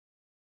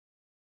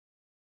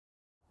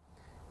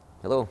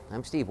Hello,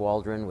 I'm Steve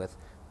Waldren with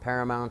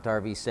Paramount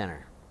RV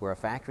Center. We're a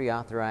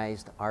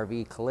factory-authorized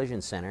RV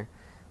collision center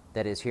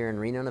that is here in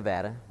Reno,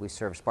 Nevada. We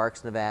serve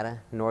Sparks,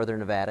 Nevada, Northern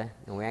Nevada,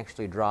 and we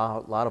actually draw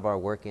a lot of our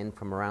work in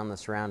from around the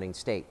surrounding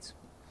states.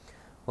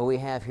 What we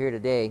have here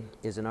today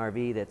is an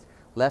RV that's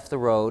left the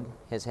road,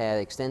 has had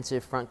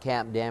extensive front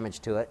cap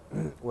damage to it,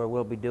 where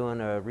we'll be doing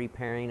a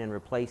repairing and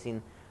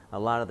replacing a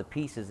lot of the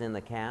pieces in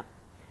the cap.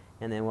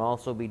 And then we'll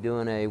also be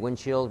doing a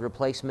windshield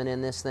replacement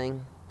in this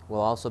thing. We'll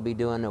also be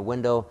doing a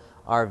window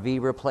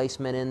RV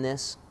replacement in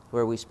this,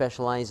 where we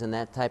specialize in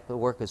that type of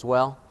work as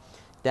well.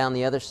 Down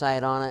the other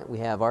side on it, we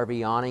have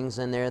RV awnings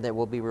in there that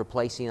we'll be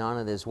replacing on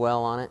it as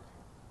well on it.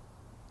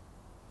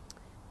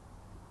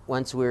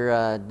 Once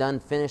we're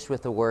finished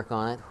with the work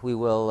on it, we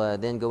will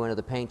then go into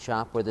the paint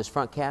shop, where this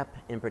front cap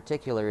in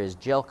particular is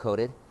gel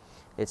coated.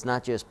 It's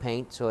not just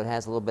paint, so it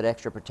has a little bit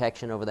extra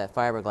protection over that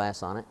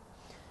fiberglass on it.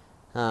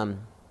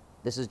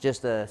 This is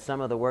just some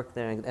of the work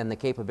there and the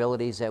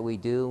capabilities that we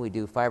do. We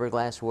do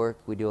fiberglass work,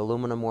 we do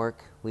aluminum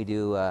work, we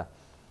do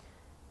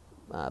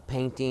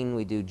painting,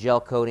 we do gel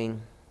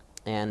coating,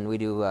 and we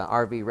do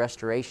RV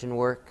restoration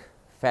work,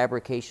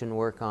 fabrication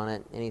work on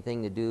it,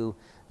 anything to do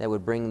that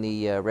would bring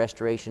the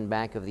restoration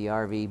back of the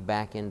RV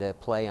back into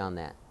play on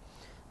that.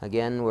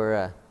 Again,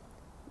 we're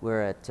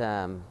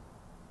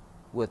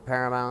with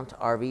Paramount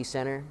RV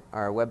Center.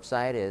 Our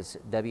website is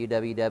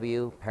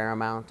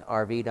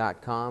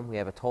www.paramountrv.com. We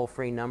have a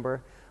toll-free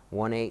number,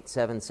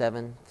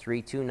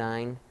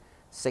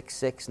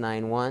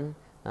 1-877-329-6691.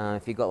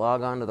 If you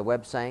log on to the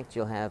website,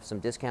 you'll have some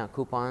discount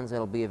coupons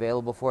that'll be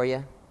available for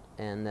you,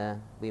 and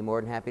be more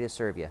than happy to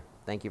serve you.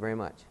 Thank you very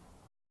much.